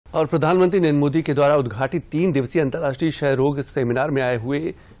और प्रधानमंत्री नरेंद्र मोदी के द्वारा उद्घाटित 3 दिवसीय अंतर्राष्ट्रीय क्षय रोग सेमिनार में आए हुए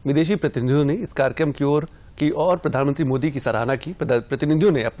विदेशी प्रतिनिधियों ने इस कार्यक्रम की और प्रधानमंत्री मोदी की सराहना की।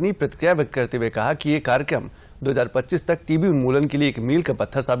 प्रतिनिधियों ने अपनी प्रतिक्रिया व्यक्त करते हुए कहा कि ये कार्यक्रम 2025 तक टीबी उन्मूलन के लिए एक मील का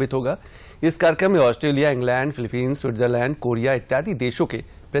पत्थर साबित होगा। इस कार्यक्रम में Australia, England, Philippines, Switzerland, Korea इत्यादि देशों के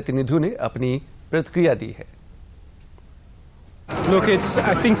प्रतिनिधियों ने अपनी प्रतिक्रिया दी है। Look,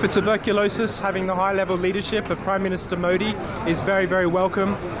 I think for tuberculosis, having the high-level leadership of Prime Minister Modi is very, very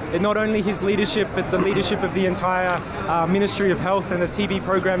welcome. Not only his leadership, but the leadership of the entire Ministry of Health and the TB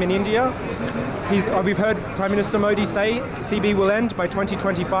program in India. We've heard Prime Minister Modi say TB will end by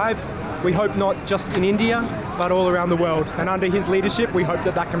 2025. We hope not just in India, but all around the world. And under his leadership, we hope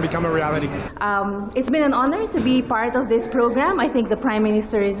that can become a reality. It's been an honor to be part of this program. I think the Prime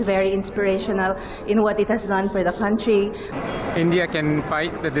Minister is very inspirational in what it has done for the country. India can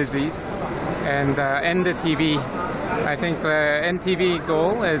fight the disease and end the TB. I think the end TB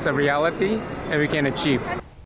goal is a reality and we can achieve.